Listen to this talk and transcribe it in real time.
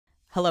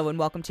Hello and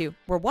welcome to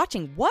We're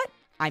Watching What?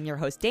 I'm your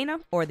host Dana,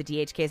 or the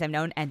DHK as I'm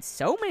known, and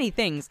so many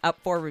things up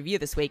for review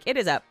this week. It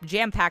is a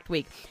jam-packed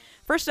week.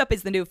 First up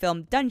is the new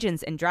film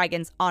Dungeons &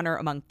 Dragons: Honor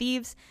Among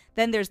Thieves.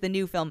 Then there's the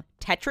new film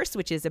Tetris,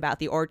 which is about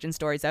the origin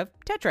stories of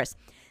Tetris.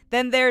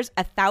 Then there's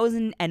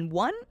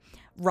 1001,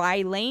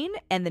 Rye Lane,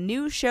 and the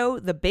new show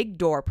The Big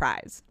Door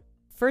Prize.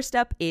 First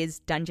up is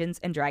Dungeons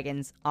 &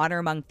 Dragons: Honor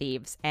Among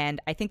Thieves,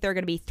 and I think there are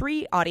going to be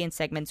three audience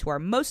segments who are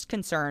most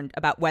concerned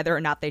about whether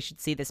or not they should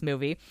see this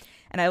movie,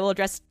 and I will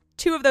address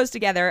two of those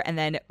together and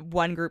then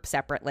one group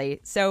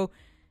separately. So,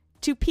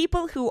 to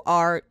people who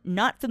are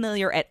not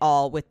familiar at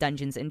all with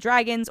Dungeons &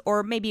 Dragons,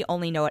 or maybe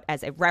only know it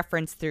as a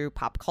reference through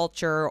pop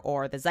culture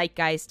or the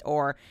zeitgeist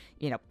or,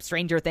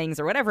 Stranger Things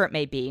or whatever it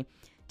may be,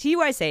 to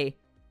you I say,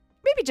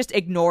 maybe just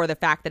ignore the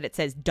fact that it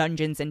says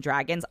Dungeons &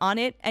 Dragons on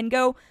it and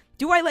go,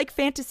 do I like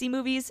fantasy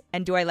movies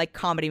and do I like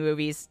comedy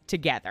movies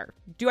together?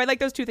 Do I like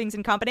those two things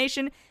in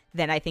combination?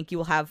 Then I think you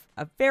will have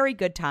a very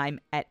good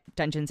time at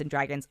Dungeons &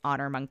 Dragons: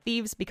 Honor Among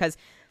Thieves, because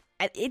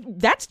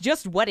that's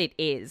just what it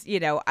is.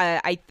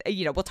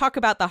 We'll talk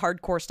about the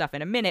hardcore stuff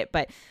in a minute,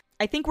 but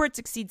I think where it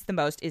succeeds the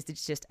most is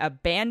it's just a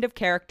band of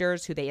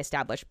characters who they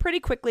establish pretty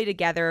quickly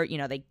together.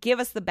 They give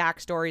us the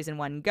backstories in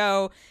one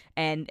go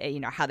and,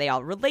 how they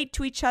all relate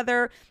to each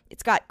other.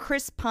 It's got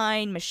Chris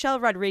Pine, Michelle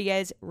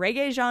Rodriguez,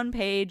 Regé-Jean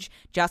Page,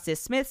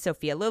 Justice Smith,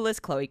 Sophia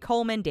Lillis, Chloe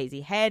Coleman,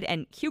 Daisy Head,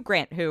 and Hugh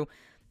Grant, who,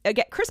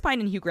 again, Chris Pine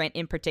and Hugh Grant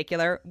in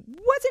particular,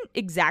 wasn't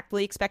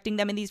exactly expecting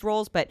them in these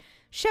roles, but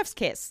chef's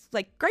kiss.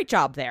 Great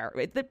job there.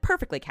 They're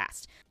perfectly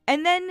cast.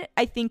 And then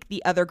I think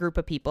the other group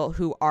of people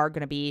who are going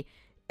to be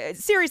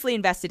seriously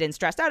invested and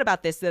stressed out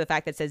about this, the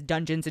fact that it says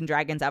Dungeons &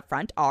 Dragons up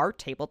front, are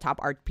tabletop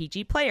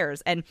RPG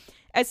players. And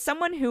as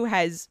someone who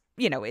has,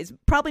 is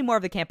probably more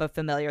of the camp of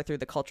familiar through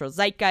the cultural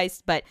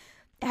zeitgeist, but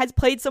has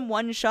played some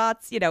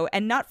one-shots,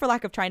 and not for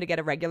lack of trying to get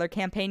a regular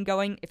campaign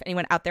going. If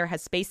anyone out there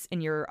has space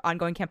in your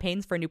ongoing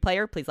campaigns for a new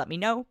player, please let me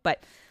know.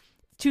 But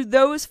to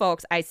those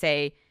folks, I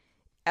say,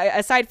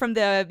 aside from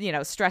the,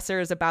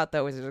 stressors about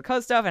the Wizards of the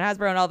Coast stuff and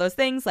Hasbro and all those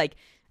things,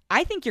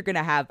 I think you're going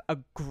to have a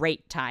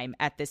great time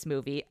at this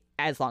movie,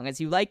 as long as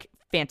you like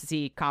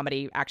fantasy,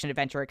 comedy, action,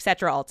 adventure,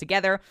 etc. all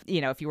together.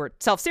 If you were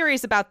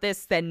self-serious about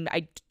this, then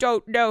I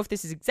don't know if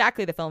this is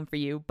exactly the film for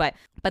you, but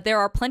there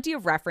are plenty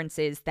of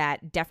references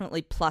that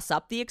definitely plus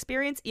up the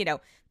experience.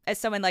 As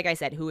someone, like I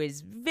said, who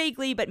is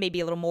vaguely, but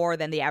maybe a little more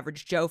than the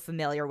average Joe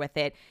familiar with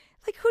it,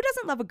 who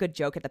doesn't love a good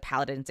joke at the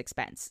paladin's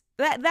expense?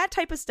 That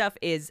type of stuff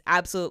is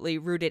absolutely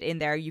rooted in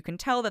there. You can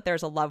tell that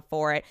there's a love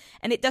for it,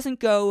 and it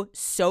doesn't go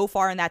so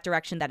far in that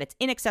direction that it's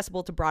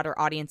inaccessible to broader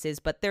audiences,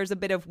 but there's a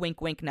bit of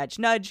wink, wink, nudge,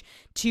 nudge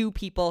to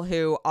people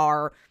who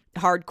are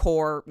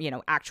hardcore,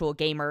 actual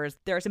gamers.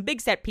 There are some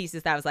big set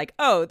pieces that I was like,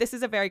 oh, this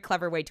is a very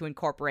clever way to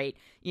incorporate,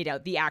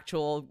 the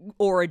actual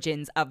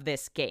origins of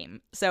this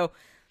game. So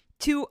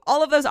to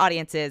all of those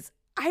audiences,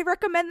 I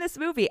recommend this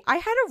movie. I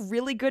had a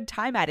really good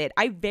time at it.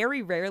 I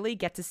very rarely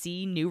get to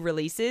see new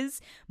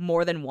releases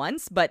more than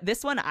once, but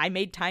this one I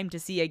made time to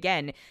see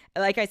again.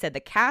 Like I said, the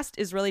cast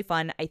is really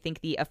fun. I think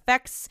the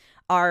effects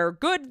are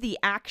good. The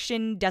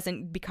action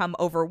doesn't become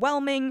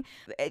overwhelming.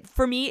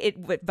 For me,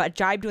 it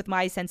jibed with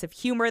my sense of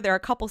humor. There are a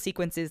couple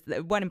sequences,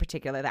 one in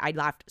particular, that I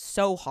laughed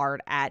so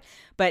hard at.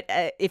 But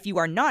if you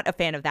are not a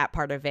fan of that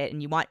part of it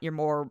and you want your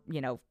more,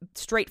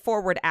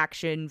 straightforward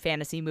action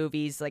fantasy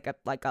movies like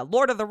a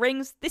Lord of the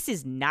Rings, this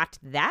is not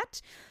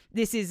that.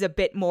 This is a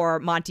bit more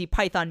Monty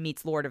Python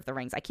meets Lord of the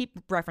Rings. I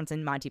keep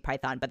referencing Monty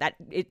Python, but that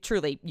it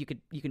truly you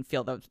can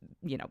feel those,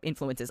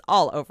 influences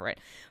all over it.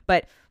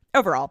 But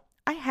overall,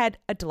 I had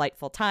a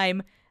delightful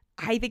time.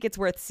 I think it's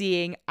worth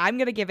seeing. I'm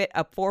going to give it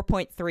a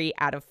 4.3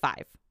 out of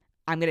 5.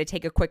 I'm going to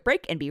take a quick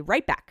break and be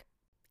right back.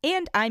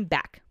 And I'm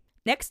back.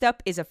 Next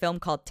up is a film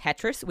called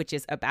Tetris, which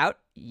is about,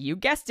 you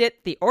guessed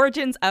it, the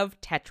origins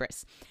of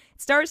Tetris.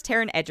 It stars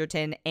Taron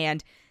Egerton,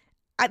 and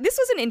this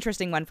was an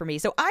interesting one for me.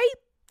 So I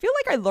feel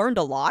like I learned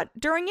a lot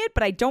during it,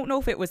 but I don't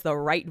know if it was the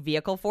right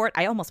vehicle for it.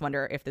 I almost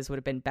wonder if this would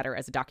have been better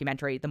as a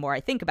documentary the more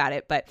I think about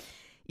it, but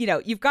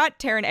you've got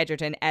Taron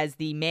Egerton as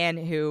the man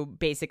who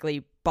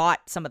basically bought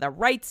some of the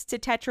rights to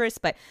Tetris,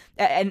 but,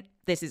 and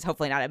this is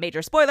hopefully not a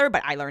major spoiler,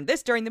 but I learned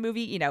this during the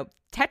movie,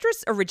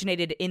 Tetris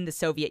originated in the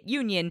Soviet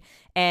Union,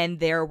 and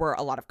there were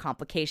a lot of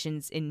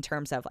complications in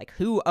terms of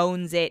who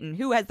owns it and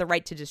who has the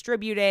right to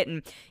distribute it,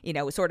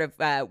 and, sort of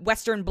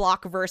Western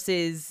Bloc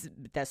versus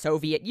the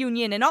Soviet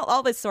Union and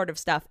all this sort of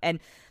stuff.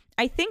 And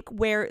I think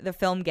where the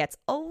film gets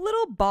a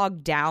little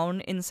bogged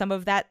down in some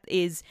of that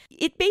is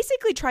it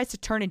basically tries to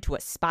turn into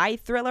a spy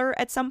thriller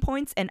at some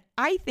points, and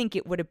I think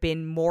it would have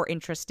been more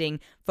interesting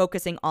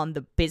focusing on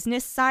the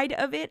business side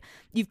of it.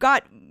 You've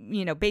got,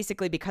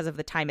 basically because of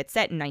the time it's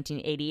set in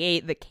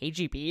 1988, the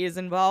KGB is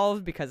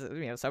involved because of,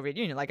 Soviet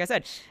Union, like I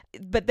said.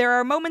 But there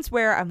are moments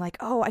where I'm like,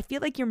 oh, I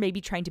feel like you're maybe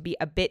trying to be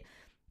a bit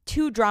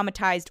too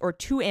dramatized or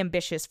too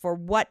ambitious for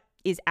what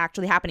is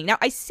actually happening. Now,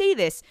 I say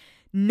this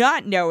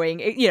not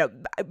knowing,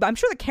 I'm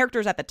sure the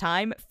characters at the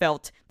time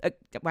felt,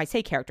 when I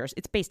say characters,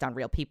 it's based on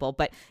real people,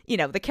 but,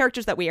 the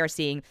characters that we are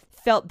seeing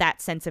felt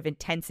that sense of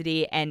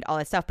intensity and all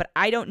that stuff. But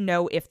I don't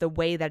know if the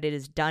way that it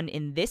is done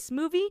in this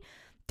movie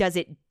does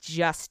it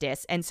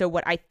justice. And so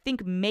what I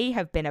think may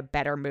have been a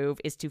better move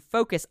is to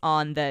focus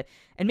on and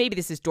maybe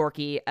this is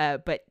dorky,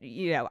 but,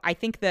 I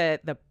think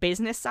the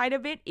business side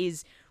of it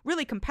is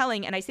really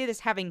compelling. And I say this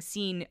having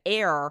seen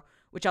Air,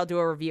 which I'll do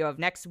a review of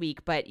next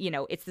week, but,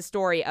 it's the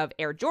story of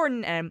Air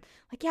Jordan, and I'm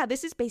like, yeah,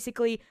 this is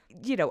basically,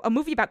 a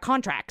movie about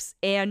contracts,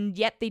 and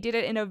yet they did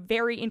it in a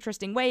very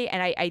interesting way,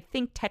 and I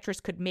think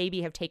Tetris could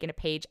maybe have taken a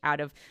page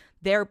out of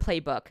their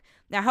playbook.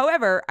 Now,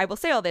 however, I will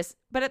say all this,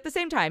 but at the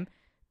same time,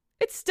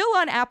 it's still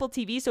on Apple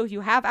TV, so if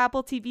you have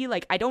Apple TV,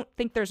 I don't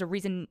think there's a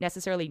reason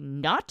necessarily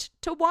not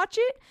to watch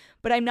it,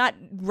 but I'm not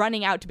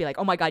running out to be like,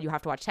 oh my god, you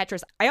have to watch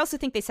Tetris. I also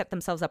think they set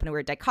themselves up in a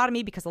weird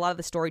dichotomy because a lot of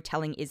the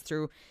storytelling is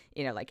through,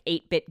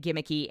 8-bit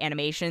gimmicky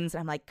animations, and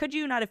I'm like, could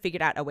you not have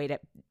figured out a way to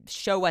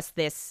show us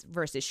this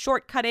versus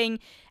shortcutting?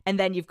 And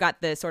then you've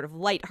got the sort of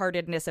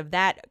lightheartedness of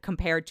that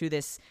compared to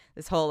this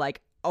whole,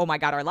 oh my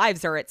god, our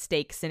lives are at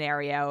stake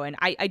scenario. And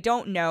I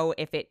don't know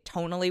if it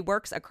tonally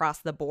works across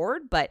the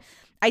board, but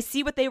I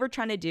see what they were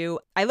trying to do.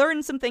 I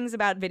learned some things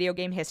about video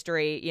game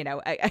history.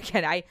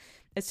 I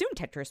assumed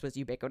Tetris was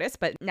ubiquitous,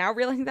 but now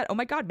realizing that, oh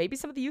my god, maybe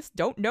some of the youth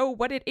don't know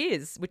what it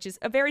is, which is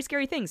a very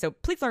scary thing. So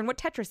please learn what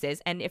Tetris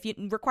is. And if it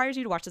requires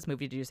you to watch this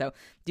movie to do so,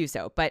 do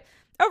so. But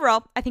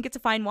overall, I think it's a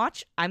fine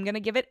watch. I'm going to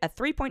give it a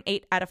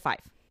 3.8 out of 5.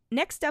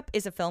 Next up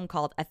is a film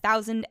called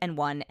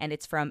 1001, and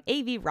it's from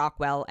A.V.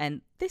 Rockwell,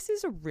 and this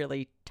is a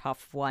really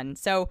tough one.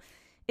 So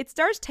it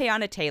stars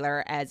Teyana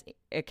Taylor as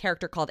a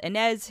character called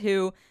Inez,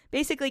 who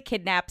basically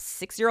kidnaps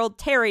 6-year-old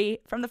Terry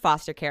from the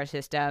foster care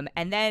system,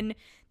 and then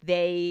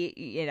they,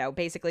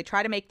 basically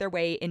try to make their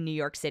way in New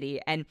York City.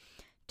 And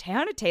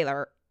Teyana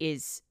Taylor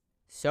is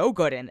so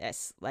good in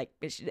this.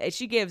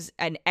 She gives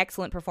an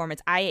excellent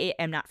performance. I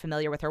am not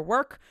familiar with her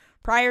work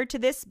prior to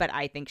this, but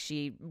I think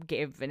she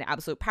gave an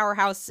absolute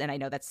powerhouse. And I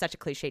know that's such a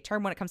cliche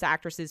term when it comes to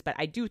actresses, but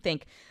I do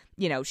think,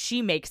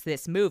 she makes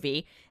this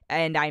movie,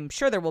 and I'm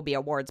sure there will be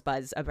awards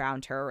buzz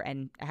around her.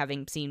 And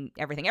having seen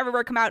Everything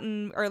Everywhere come out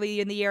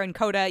early in the year and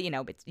Coda,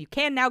 you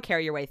can now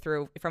carry your way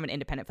through from an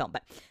independent film,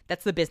 but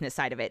that's the business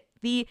side of it.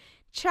 The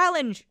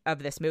challenge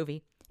of this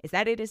movie is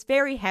that it is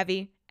very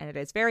heavy and it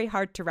is very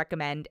hard to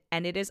recommend,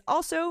 and it is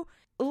also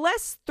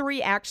less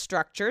 3-act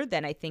structure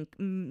than I think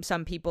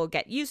some people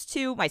get used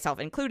to, myself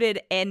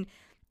included, and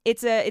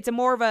it's a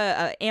more of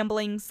a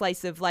ambling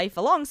slice of life,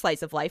 a long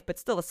slice of life, but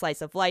still a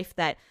slice of life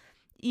that,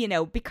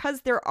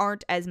 because there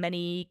aren't as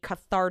many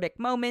cathartic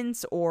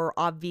moments or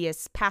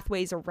obvious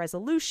pathways or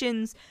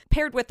resolutions,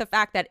 paired with the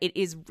fact that it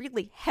is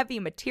really heavy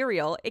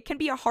material, it can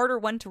be a harder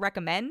one to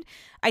recommend.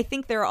 I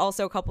think there are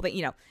also a couple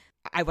that,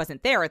 I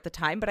wasn't there at the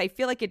time, but I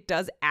feel like it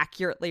does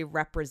accurately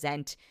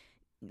represent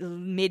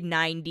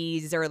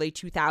mid-90s, early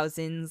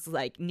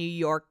 2000s, New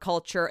York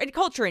culture and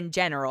culture in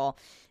general.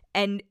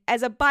 And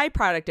as a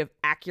byproduct of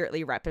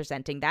accurately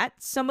representing that,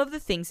 some of the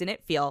things in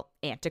it feel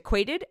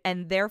antiquated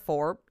and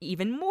therefore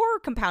even more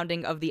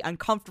compounding of the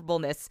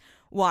uncomfortableness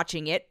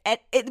watching it,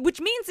 which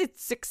means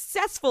it's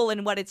successful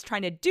in what it's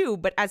trying to do.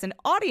 But as an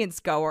audience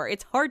goer,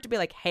 it's hard to be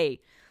like, hey,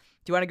 do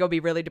you want to go be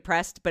really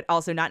depressed, but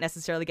also not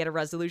necessarily get a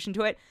resolution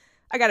to it?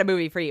 I got a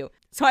movie for you.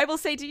 So I will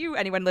say to you,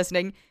 anyone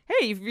listening,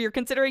 hey, if you're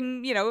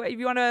considering, if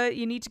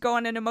you need to go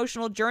on an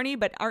emotional journey,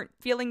 but aren't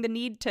feeling the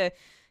need to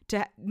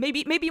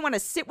maybe you want to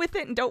sit with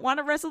it and don't want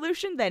a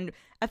resolution, then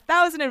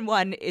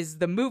 1001 is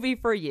the movie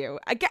for you.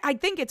 I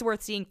think it's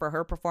worth seeing for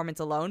her performance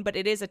alone, but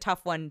it is a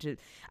tough one to,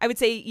 I would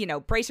say,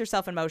 brace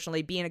yourself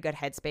emotionally, be in a good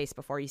headspace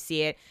before you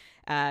see it.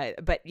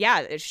 But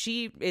yeah,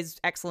 she is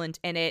excellent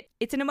in it.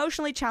 It's an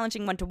emotionally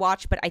challenging one to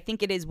watch, but I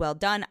think it is well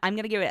done. I'm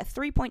going to give it a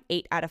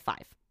 3.8 out of 5.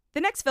 The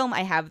next film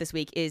I have this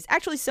week is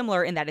actually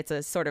similar in that it's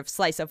a sort of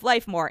slice of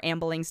life, more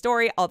ambling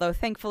story, although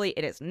thankfully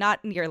it is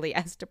not nearly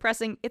as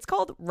depressing. It's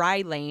called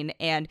Rye Lane,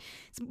 and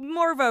it's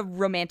more of a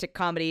romantic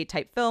comedy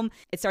type film.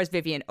 It stars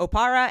Vivian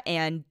Oparah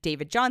and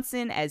David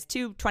Johnson as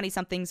two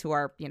 20-somethings who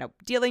are,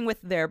 dealing with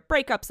their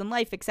breakups in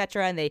life,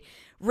 etc., and they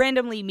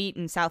randomly meet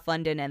in South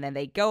London, and then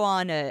they go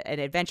on an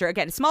adventure.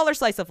 Again, a smaller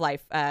slice of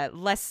life,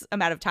 less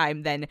amount of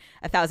time than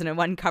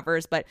 1001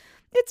 covers, but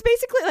it's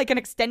basically like an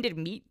extended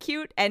meet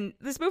cute, and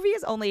this movie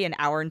is only an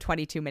hour and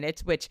 22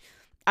 minutes, which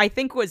I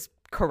think was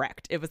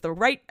correct. It was the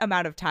right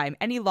amount of time.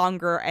 Any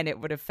longer and it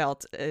would have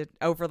felt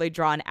overly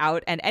drawn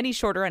out, and any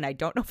shorter and I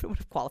don't know if it would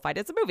have qualified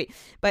as a movie.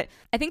 But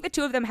I think the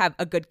two of them have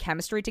a good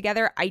chemistry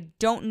together. I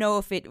don't know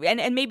if it,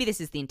 and maybe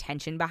this is the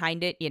intention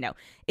behind it,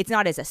 it's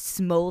not as a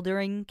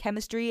smoldering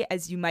chemistry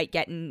as you might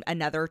get in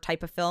another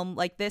type of film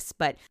like this,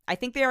 but I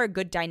think they are a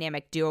good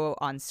dynamic duo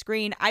on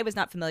screen. I was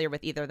not familiar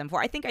with either of them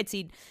before. I think I'd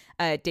seen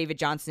David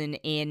Johnson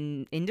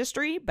in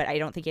industry, but I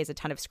don't think he has a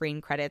ton of screen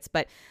credits.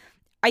 But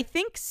I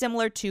think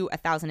similar to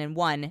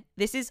 1001,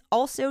 this is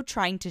also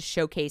trying to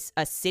showcase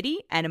a city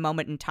and a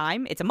moment in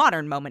time. It's a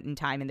modern moment in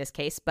time in this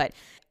case, but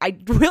I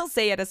will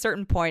say at a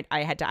certain point,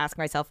 I had to ask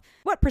myself,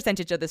 what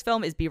percentage of this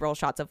film is B-roll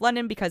shots of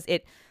London? Because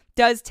it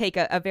does take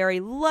a very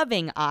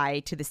loving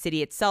eye to the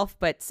city itself,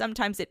 but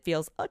sometimes it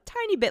feels a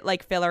tiny bit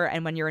like filler.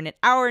 And when you're in an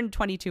hour and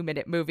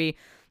 22-minute movie,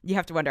 you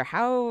have to wonder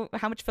how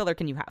much filler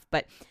can you have?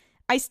 But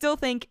I still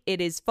think it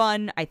is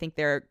fun. I think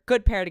they're a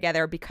good pair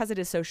together because it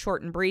is so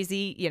short and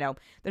breezy.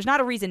 There's not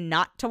a reason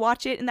not to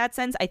watch it in that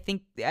sense. I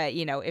think,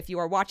 if you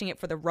are watching it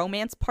for the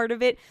romance part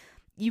of it,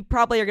 you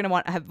probably are going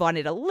to have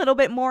wanted a little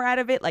bit more out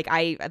of it.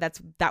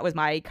 That was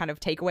my kind of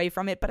takeaway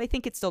from it, but I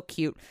think it's still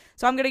cute.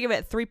 So I'm going to give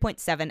it a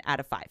 3.7 out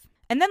of 5.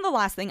 And then the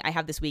last thing I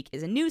have this week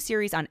is a new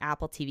series on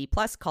Apple TV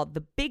Plus called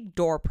The Big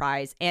Door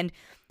Prize. And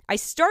I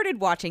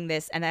started watching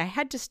this and I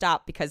had to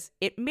stop because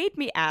it made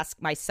me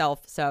ask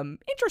myself some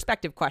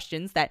introspective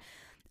questions that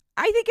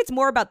I think it's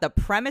more about the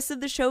premise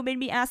of the show made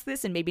me ask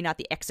this and maybe not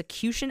the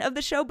execution of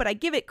the show, but I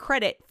give it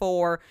credit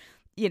for,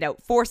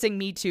 forcing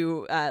me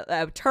to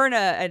turn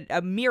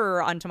a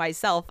mirror onto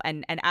myself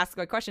and ask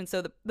my questions.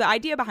 So the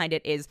idea behind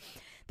it is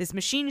this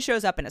machine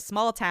shows up in a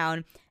small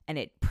town and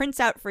it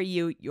prints out for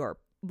you your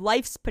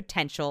life's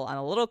potential on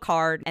a little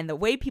card, and the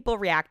way people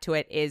react to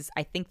it is,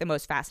 I think, the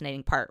most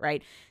fascinating part,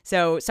 right?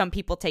 So some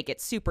people take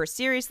it super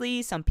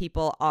seriously, some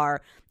people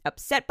are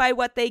upset by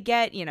what they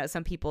get,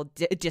 some people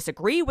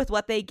disagree with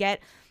what they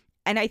get.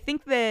 And I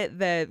think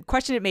the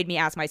question it made me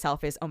ask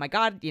myself is, oh my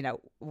God,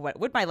 what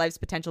would my life's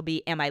potential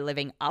be? Am I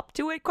living up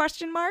to it? ?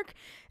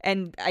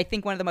 And I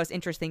think one of the most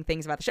interesting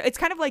things about the show, it's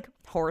kind of like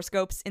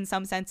horoscopes in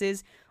some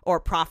senses, or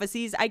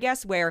prophecies, I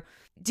guess, where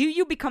do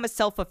you become a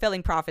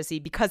self-fulfilling prophecy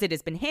because it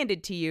has been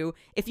handed to you?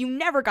 If you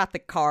never got the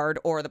card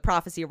or the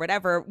prophecy or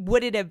whatever,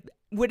 would it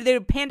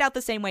have panned out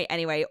the same way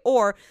anyway?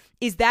 Or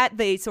is that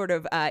the sort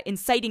of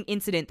inciting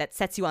incident that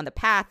sets you on the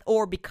path?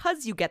 Or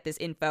because you get this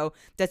info,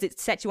 does it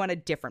set you on a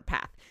different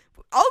path?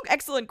 All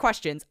excellent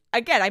questions.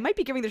 Again, I might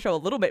be giving the show a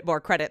little bit more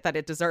credit that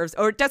it deserves,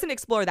 or it doesn't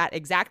explore that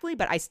exactly,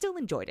 but I still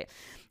enjoyed it.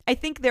 I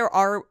think there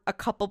are a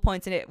couple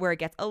points in it where it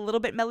gets a little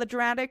bit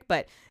melodramatic,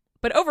 but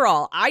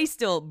overall, I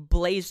still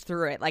blazed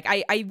through it. Like,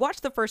 I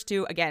watched the first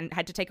two, again,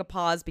 had to take a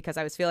pause because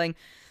I was feeling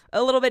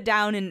a little bit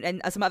down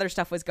and some other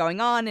stuff was going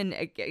on. And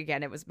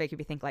again, it was making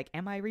me think, like,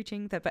 am I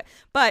reaching that?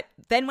 But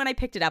then when I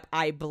picked it up,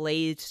 I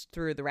blazed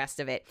through the rest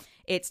of it.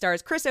 It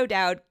stars Chris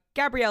O'Dowd,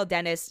 Gabrielle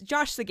Dennis,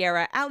 Josh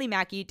Segarra, Ali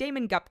Mackey,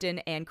 Damon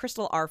Gupton, and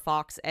Crystal R.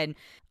 Fox, and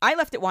I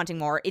left it wanting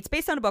more. It's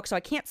based on a book, so I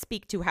can't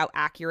speak to how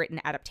accurate an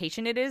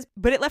adaptation it is,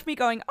 but it left me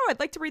going, oh, I'd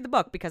like to read the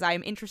book because I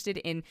am interested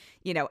in,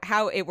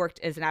 how it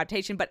worked as an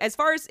adaptation. But as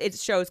far as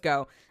its shows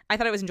go, I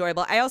thought it was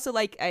enjoyable. I also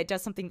like it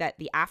does something that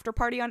the After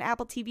Party on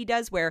Apple TV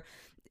does, where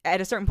at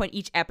a certain point,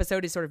 each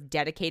episode is sort of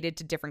dedicated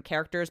to different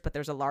characters, but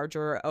there's a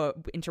larger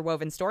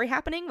interwoven story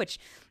happening, which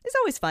is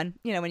always fun,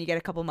 when you get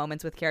a couple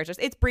moments with characters.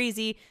 It's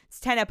breezy. It's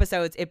 10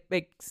 episodes. It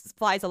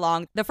flies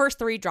along. The first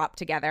 3 drop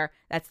together.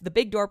 That's The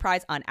Big Door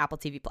Prize on Apple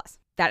TV+.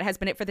 That has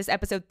been it for this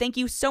episode. Thank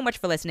you so much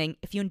for listening.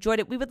 If you enjoyed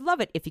it, we would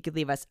love it if you could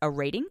leave us a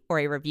rating or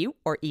a review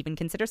or even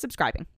consider subscribing.